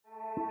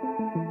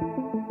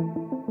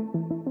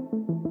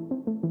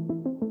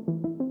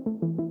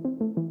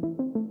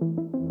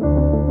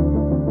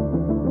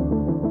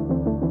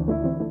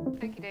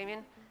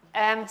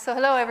So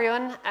hello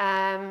everyone,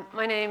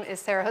 my name is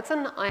Sarah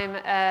Hudson. I'm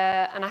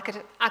an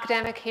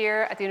academic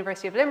here at the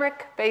University of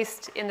Limerick,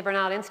 based in the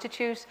Bernal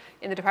Institute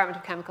in the Department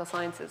of Chemical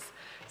Sciences.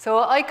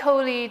 So I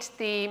co-lead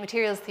the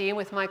materials team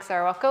with Mike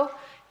Sarowko.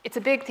 It's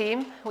a big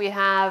team. We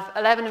have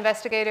 11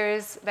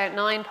 investigators, about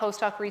 9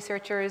 postdoc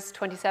researchers,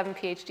 27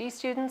 PhD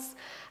students.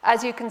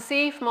 As you can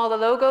see from all the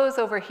logos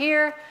over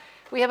here,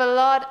 we have a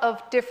lot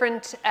of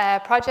different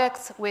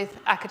projects with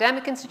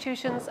academic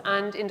institutions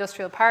and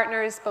industrial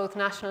partners, both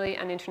nationally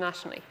and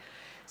internationally.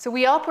 So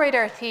we operate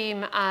our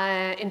team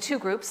in 2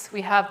 groups.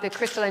 We have the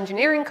crystal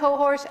engineering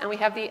cohort and we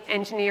have the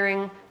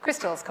engineering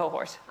crystals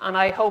cohort. And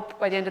I hope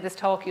by the end of this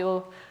talk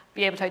you'll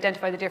be able to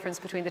identify the difference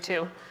between the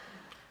 2.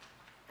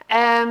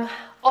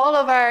 All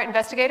of our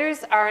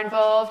investigators are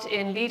involved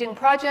in leading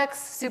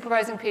projects,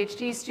 supervising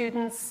PhD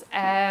students,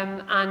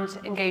 and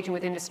engaging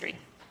with industry.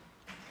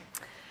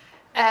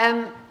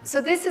 So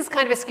this is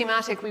kind of a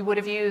schematic we would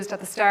have used at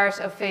the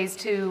start of phase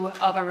 2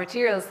 of our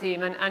materials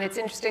team, and it's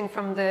interesting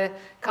from the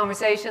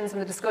conversations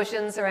and the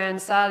discussions around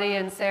Sally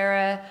and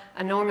Sarah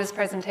and Norma's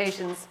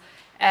presentations.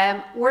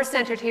 We're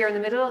centered here in the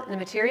middle in the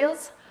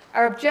materials.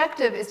 Our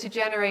objective is to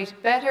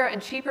generate better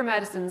and cheaper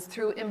medicines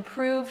through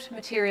improved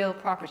material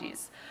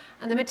properties.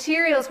 And the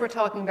materials we're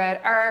talking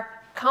about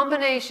are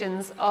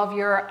combinations of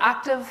your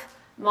active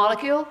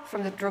molecule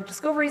from the drug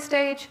discovery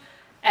stage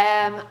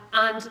and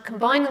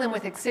combining them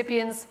with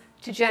excipients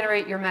to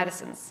generate your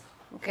medicines,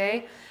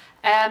 okay?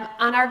 And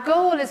our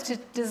goal is to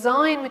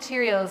design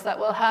materials that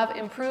will have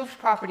improved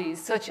properties,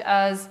 such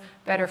as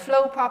better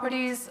flow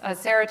properties, as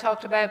Sarah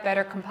talked about,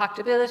 better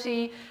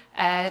compactability,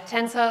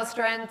 tensile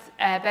strength,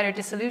 better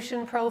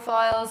dissolution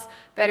profiles,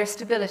 better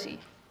stability.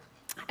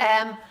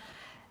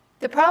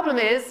 The problem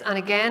is, and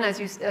again,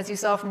 as you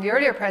saw from the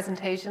earlier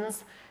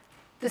presentations,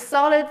 the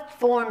solid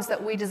forms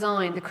that we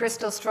design, the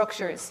crystal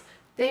structures,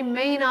 they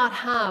may not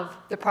have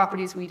the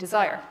properties we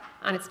desire,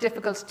 and it's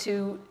difficult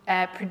to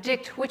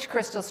predict which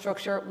crystal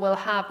structure will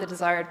have the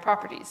desired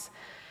properties.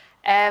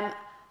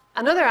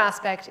 Another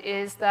aspect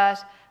is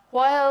that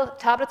while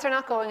tablets are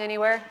not going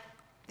anywhere,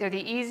 they're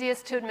the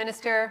easiest to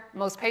administer,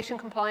 most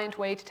patient-compliant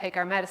way to take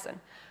our medicine.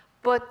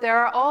 But there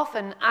are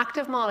often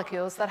active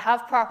molecules that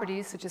have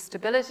properties such as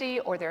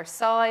stability or their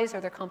size or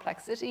their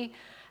complexity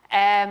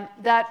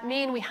that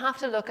mean we have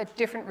to look at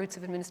different routes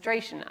of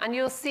administration. And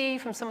you'll see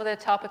from some of the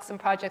topics and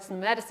projects in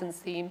the medicines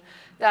theme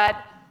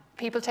that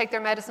people take their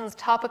medicines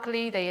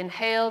topically, they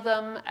inhale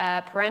them,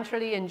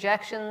 parenterally,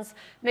 injections.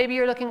 Maybe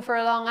you're looking for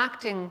a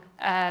long-acting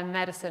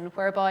medicine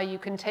whereby you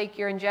can take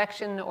your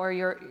injection or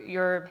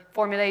your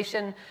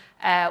formulation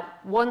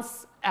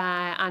once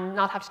and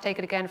not have to take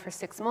it again for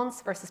 6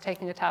 months versus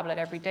taking a tablet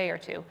every day or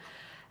 2.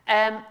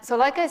 So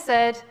like I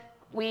said,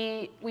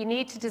 we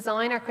need to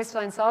design our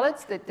crystalline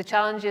solids. The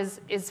challenge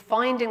is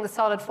finding the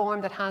solid form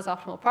that has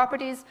optimal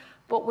properties,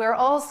 but we're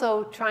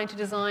also trying to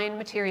design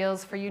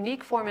materials for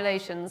unique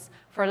formulations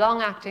for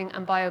long-acting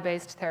and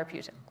bio-based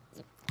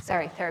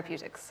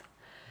therapeutics.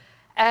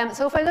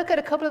 So if I look at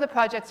a couple of the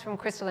projects from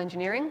crystal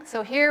engineering,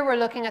 so here we're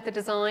looking at the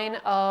design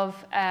of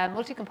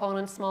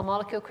multi-component small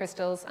molecule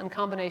crystals and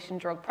combination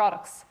drug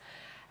products.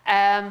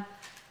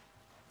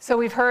 So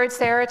we've heard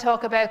Sarah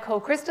talk about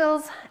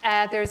co-crystals.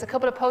 There's a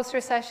couple of poster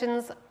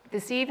sessions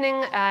this evening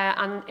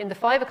and in the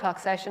 5 o'clock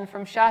session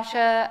from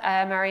Shasha,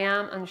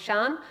 Mariam and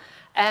Shan.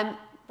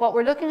 What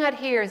we're looking at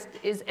here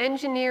is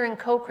engineering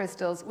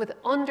co-crystals with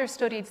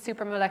understudied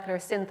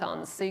supramolecular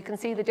synthons. So you can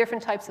see the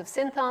different types of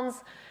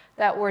synthons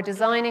that we're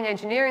designing,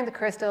 engineering the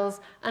crystals,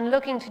 and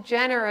looking to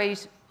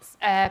generate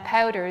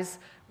powders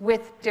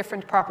with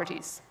different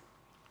properties.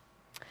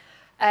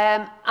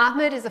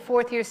 Ahmed is a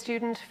 4th-year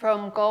student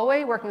from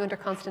Galway working under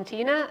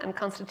Constantina, and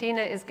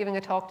Constantina is giving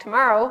a talk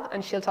tomorrow,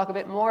 and she'll talk a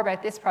bit more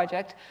about this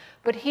project.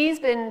 But he's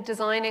been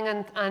designing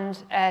and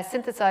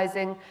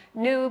synthesizing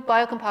new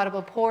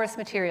biocompatible porous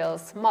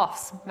materials,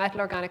 MOFs, metal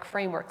organic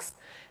frameworks.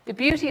 The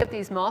beauty of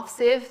these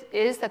MOFs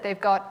is that they've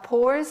got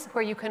pores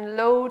where you can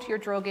load your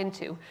drug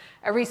into.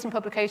 A recent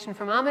publication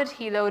from Ahmed,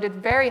 he loaded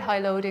very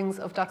high loadings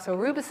of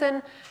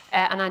doxorubicin,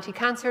 an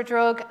anti-cancer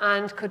drug,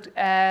 and could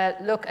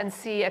look and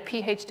see a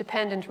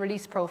pH-dependent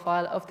release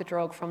profile of the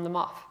drug from the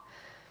MOF.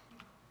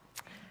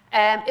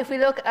 If we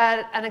look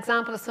at an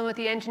example of some of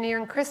the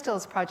engineering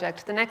crystals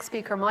project, the next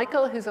speaker,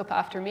 Michael, who's up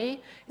after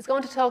me, is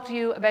going to talk to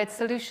you about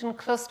solution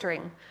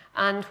clustering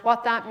and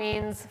what that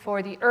means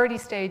for the early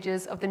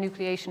stages of the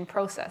nucleation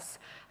process.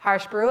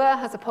 Harsh Barua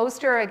has a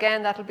poster,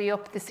 again, that'll be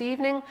up this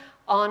evening,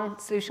 on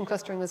solution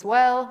clustering as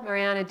well.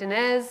 Mariana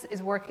Dinez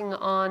is working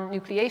on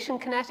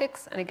nucleation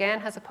kinetics, and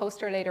again, has a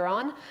poster later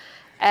on.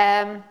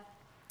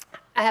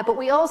 But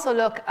we also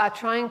look at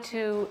trying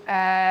to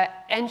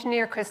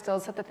engineer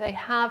crystals so that they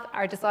have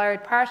our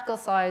desired particle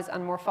size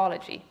and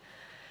morphology.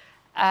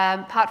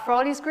 Pat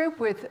Frawley's group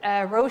with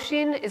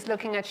Roshin is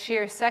looking at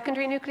shear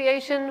secondary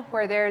nucleation,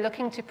 where they're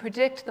looking to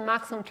predict the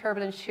maximum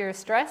turbulent shear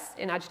stress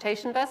in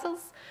agitation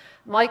vessels.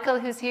 Michael,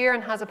 who's here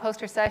and has a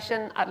poster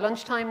session at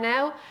lunchtime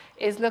now,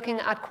 is looking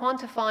at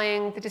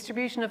quantifying the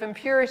distribution of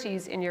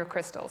impurities in your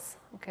crystals.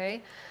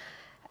 Okay.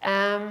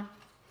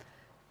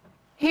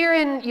 Here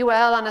in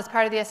UL and as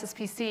part of the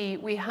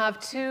SSPC, we have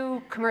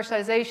 2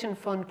 commercialisation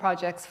fund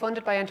projects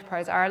funded by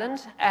Enterprise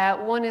Ireland.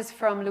 One is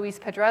from Luis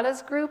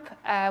Pedrella's group,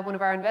 one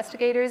of our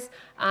investigators,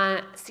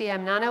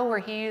 CM Nano, where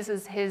he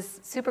uses his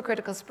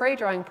supercritical spray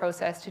drying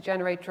process to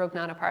generate drug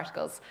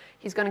nanoparticles.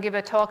 He's going to give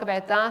a talk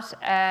about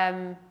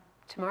that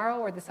tomorrow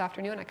or this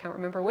afternoon, I can't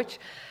remember which.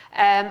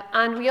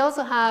 And we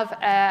also have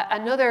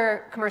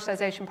another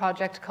commercialisation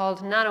project called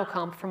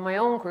NanoComp from my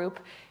own group.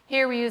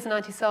 Here we use an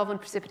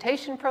anti-solvent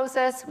precipitation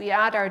process. We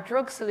add our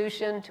drug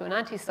solution to an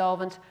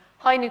anti-solvent,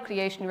 high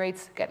nucleation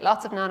rates, get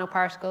lots of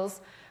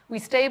nanoparticles. We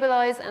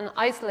stabilize and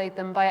isolate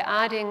them by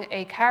adding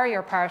a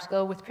carrier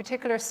particle with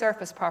particular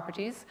surface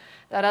properties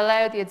that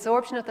allow the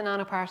absorption of the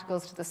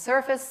nanoparticles to the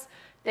surface.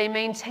 They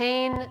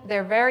maintain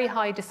their very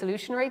high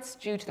dissolution rates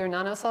due to their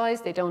nano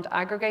size. They don't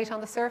aggregate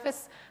on the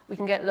surface. We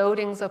can get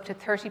loadings up to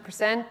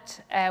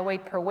 30%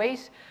 weight per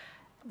weight.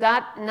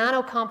 That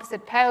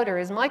nanocomposite powder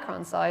is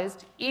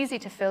micron-sized, easy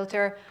to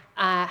filter,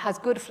 has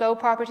good flow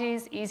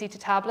properties, easy to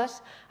tablet.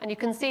 And you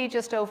can see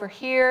just over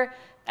here,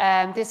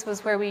 this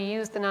was where we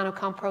used the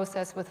nanocomp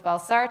process with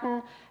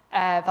valsartan.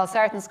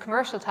 Valsartan's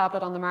commercial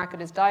tablet on the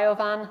market is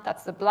Diovan.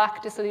 That's the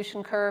black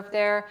dissolution curve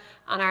there.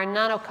 And our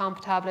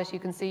nanocomp tablet, you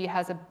can see,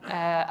 has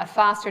a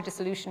faster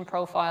dissolution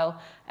profile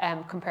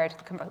compared to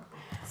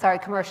the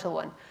commercial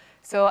one.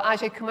 So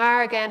Ajay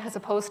Kumar, again, has a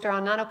poster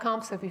on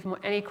nanocomp, so if you have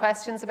any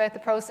questions about the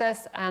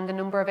process and the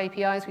number of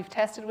APIs we've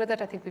tested with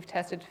it, I think we've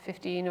tested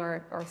 15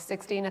 or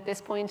 16 at this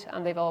point,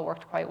 and they've all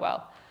worked quite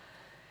well.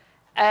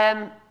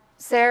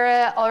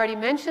 Sarah already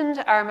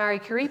mentioned our Marie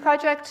Curie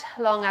project,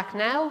 Long Act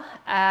Now.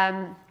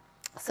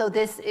 So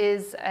this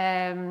is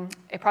a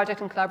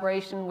project in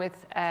collaboration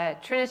with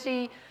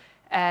Trinity,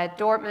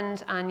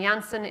 Dortmund and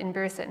Janssen in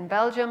Beerse in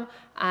Belgium,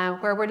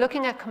 where we're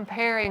looking at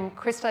comparing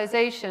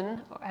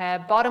crystallization,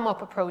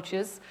 bottom-up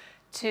approaches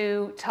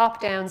to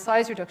top-down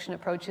size reduction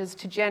approaches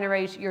to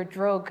generate your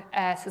drug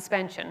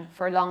suspension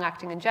for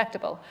long-acting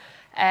injectable.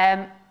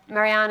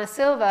 Mariana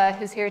Silva,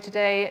 who's here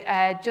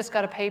today, just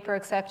got a paper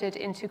accepted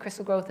into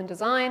Crystal Growth and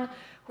Design,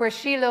 where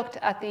she looked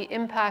at the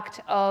impact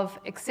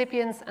of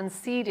excipients and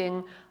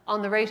seeding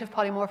on the rate of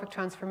polymorphic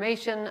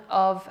transformation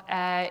of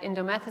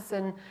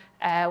indomethacin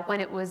when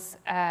it was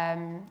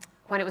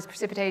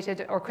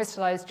precipitated or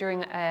crystallized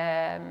during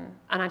an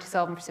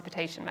anti-solvent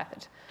precipitation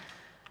method.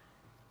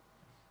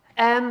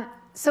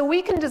 So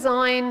we can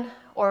design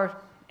or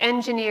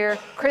engineer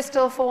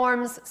crystal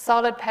forms,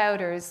 solid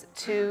powders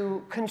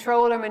to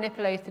control or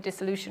manipulate the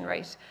dissolution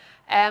rate.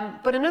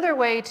 But another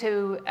way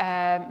to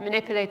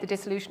manipulate the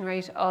dissolution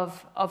rate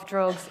of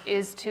drugs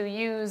is to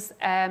use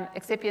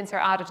excipients or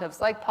additives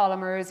like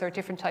polymers or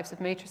different types of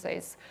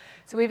matrices.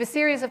 So we have a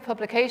series of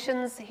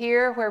publications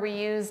here where we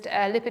used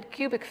lipid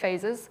cubic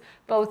phases,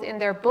 both in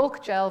their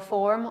bulk gel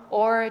form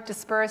or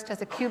dispersed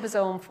as a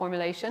cubisome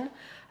formulation.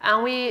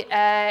 And we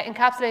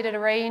encapsulated a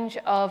range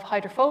of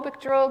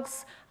hydrophobic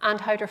drugs and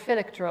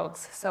hydrophilic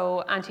drugs,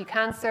 so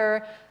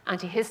anti-cancer,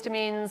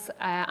 antihistamines,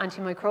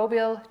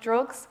 antimicrobial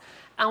drugs.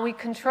 And we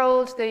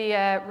controlled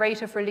the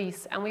rate of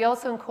release. And we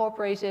also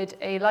incorporated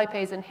a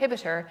lipase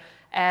inhibitor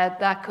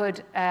that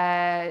could,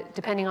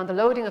 depending on the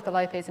loading of the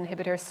lipase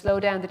inhibitor, slow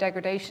down the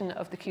degradation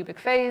of the cubic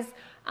phase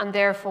and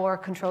therefore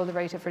control the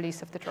rate of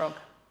release of the drug.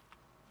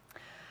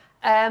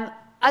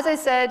 As I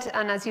said,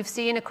 and as you've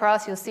seen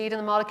across, you'll see it in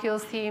the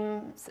molecules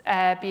themes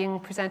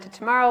being presented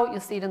tomorrow, you'll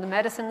see it in the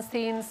medicines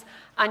themes,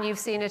 and you've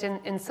seen it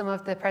in some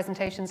of the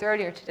presentations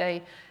earlier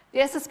today. The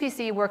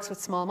SSPC works with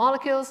small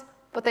molecules,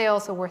 but they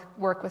also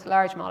work with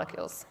large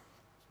molecules.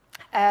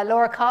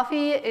 Laura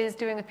Coffey is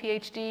doing a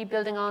PhD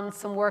building on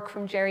some work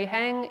from Jerry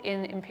Heng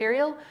in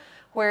Imperial,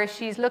 where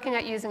she's looking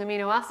at using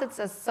amino acids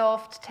as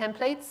soft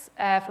templates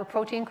for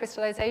protein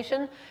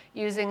crystallization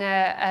using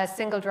a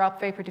single drop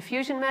vapor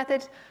diffusion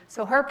method.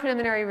 So her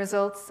preliminary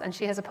results, and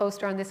she has a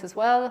poster on this as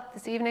well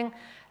this evening,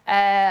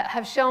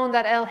 have shown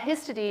that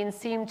L-histidine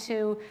seemed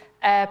to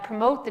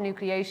promote the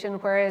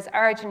nucleation, whereas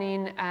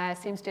arginine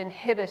seems to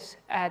inhibit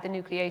the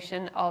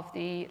nucleation of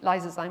the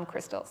lysozyme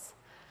crystals.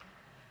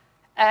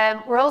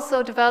 We're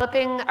also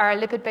developing our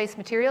lipid-based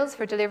materials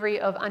for delivery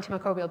of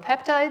antimicrobial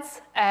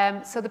peptides.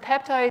 So the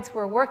peptides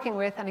we're working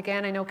with, and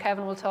again, I know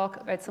Kevin will talk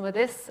about some of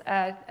this,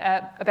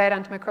 about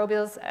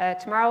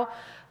antimicrobials tomorrow,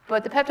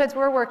 but the peptides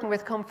we're working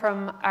with come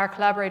from our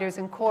collaborators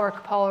in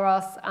Cork, Paul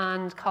Ross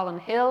and Colin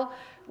Hill.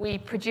 We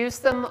produce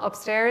them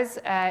upstairs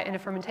in a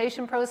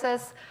fermentation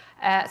process.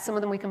 Some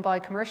of them we can buy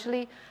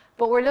commercially.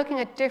 But we're looking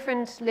at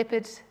different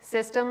lipid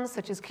systems,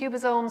 such as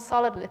cubisomes,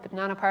 solid lipid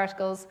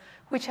nanoparticles,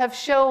 which have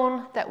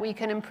shown that we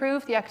can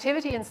improve the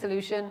activity in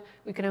solution,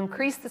 we can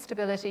increase the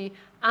stability,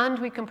 and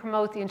we can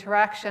promote the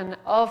interaction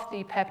of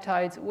the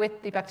peptides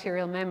with the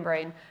bacterial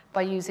membrane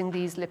by using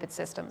these lipid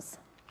systems.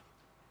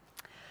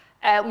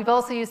 We've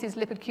also used these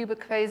lipid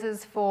cubic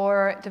phases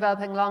for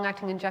developing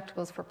long-acting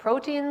injectables for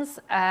proteins.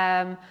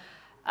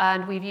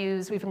 And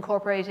we've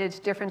incorporated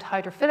different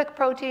hydrophilic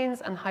proteins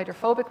and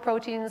hydrophobic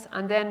proteins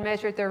and then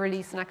measured their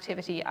release and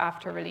activity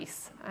after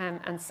release.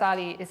 And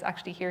Sally is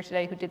actually here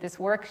today who did this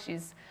work.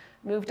 She's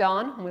moved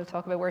on, and we'll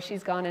talk about where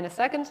she's gone in a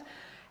second.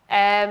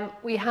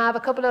 We have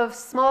a couple of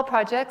small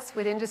projects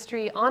with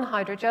industry on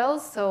hydrogels.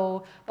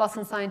 So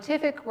Boston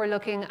Scientific, we're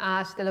looking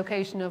at the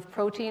location of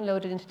protein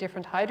loaded into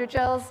different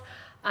hydrogels.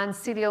 And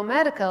Celio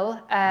Medical,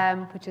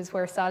 which is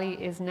where Sally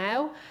is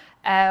now,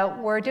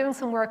 we're doing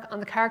some work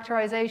on the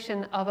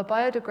characterization of a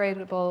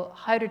biodegradable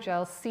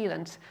hydrogel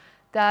sealant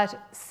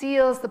that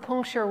seals the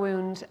puncture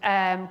wound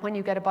when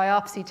you get a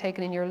biopsy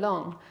taken in your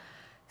lung.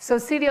 So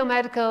Celio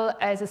Medical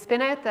is a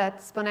spin-out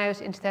that spun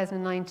out in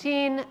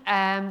 2019.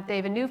 They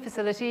have a new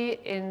facility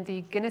in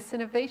the Guinness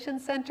Innovation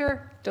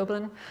Centre,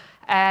 Dublin,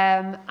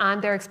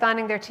 and they're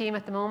expanding their team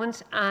at the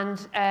moment. And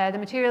the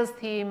materials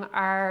team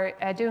are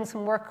doing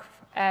some work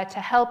to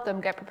help them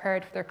get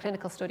prepared for their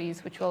clinical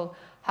studies, which will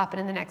happen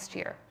in the next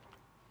year.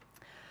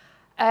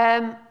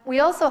 We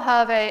also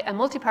have a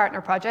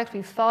multi-partner project. We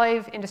have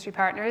 5 industry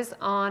partners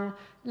on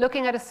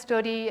looking at a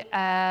study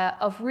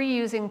of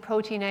reusing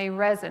Protein A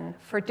resin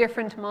for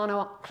different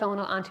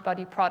monoclonal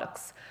antibody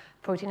products.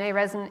 Protein A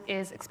resin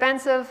is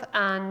expensive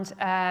and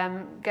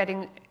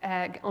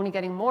only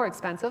getting more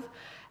expensive.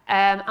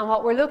 And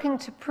what we're looking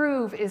to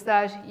prove is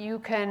that you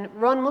can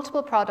run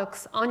multiple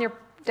products on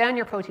down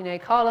your Protein A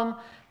column,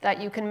 that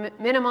you can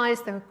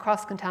minimize the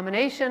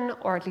cross-contamination,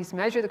 or at least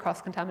measure the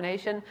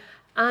cross-contamination,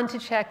 and to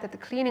check that the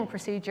cleaning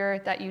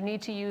procedure that you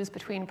need to use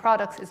between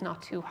products is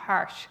not too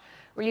harsh.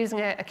 We're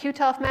using a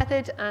QTOF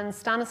method, and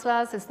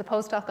Stanislas is the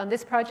postdoc on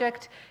this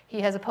project.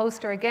 He has a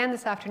poster again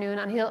this afternoon,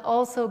 and he'll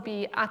also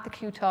be at the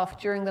QTOF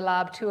during the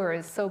lab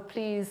tours, so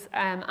please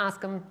ask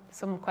him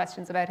some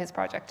questions about his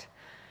project.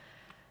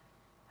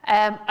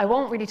 I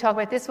won't really talk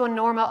about this one.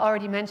 Norma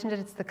already mentioned it.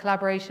 It's the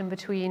collaboration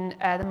between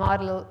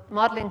the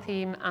modeling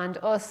team and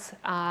us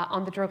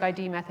on the drug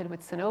ID method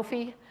with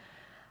Sanofi.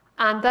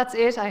 And that's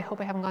it. I hope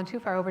I haven't gone too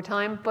far over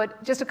time,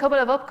 but just a couple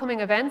of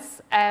upcoming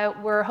events.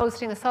 We're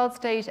hosting a solid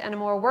state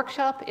NMR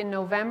workshop in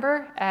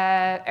November.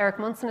 Eric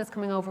Munson is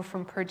coming over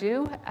from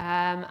Purdue,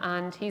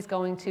 and he's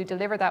going to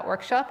deliver that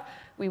workshop.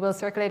 We will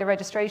circulate a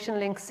registration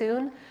link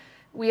soon.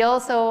 We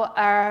also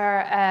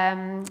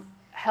are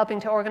helping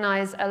to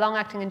organize a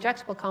long-acting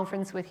injectable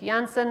conference with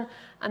Janssen,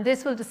 and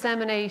this will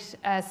disseminate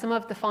some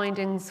of the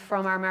findings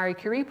from our Marie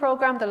Curie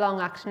program, the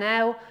Long Act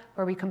Now,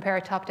 where we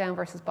compare top-down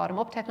versus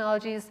bottom-up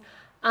technologies,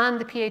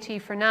 and the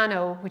PAT for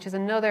Nano, which is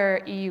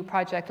another EU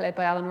project led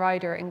by Alan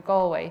Ryder in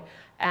Galway,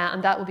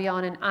 and that will be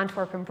on in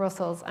Antwerp and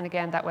Brussels, and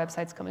again, that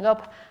website's coming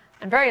up.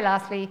 And very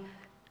lastly,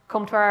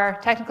 come to our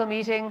technical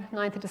meeting,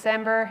 9th of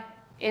December,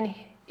 in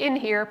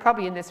here,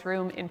 probably in this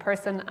room, in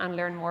person, and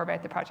learn more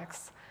about the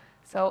projects.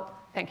 So,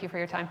 thank you for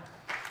your time.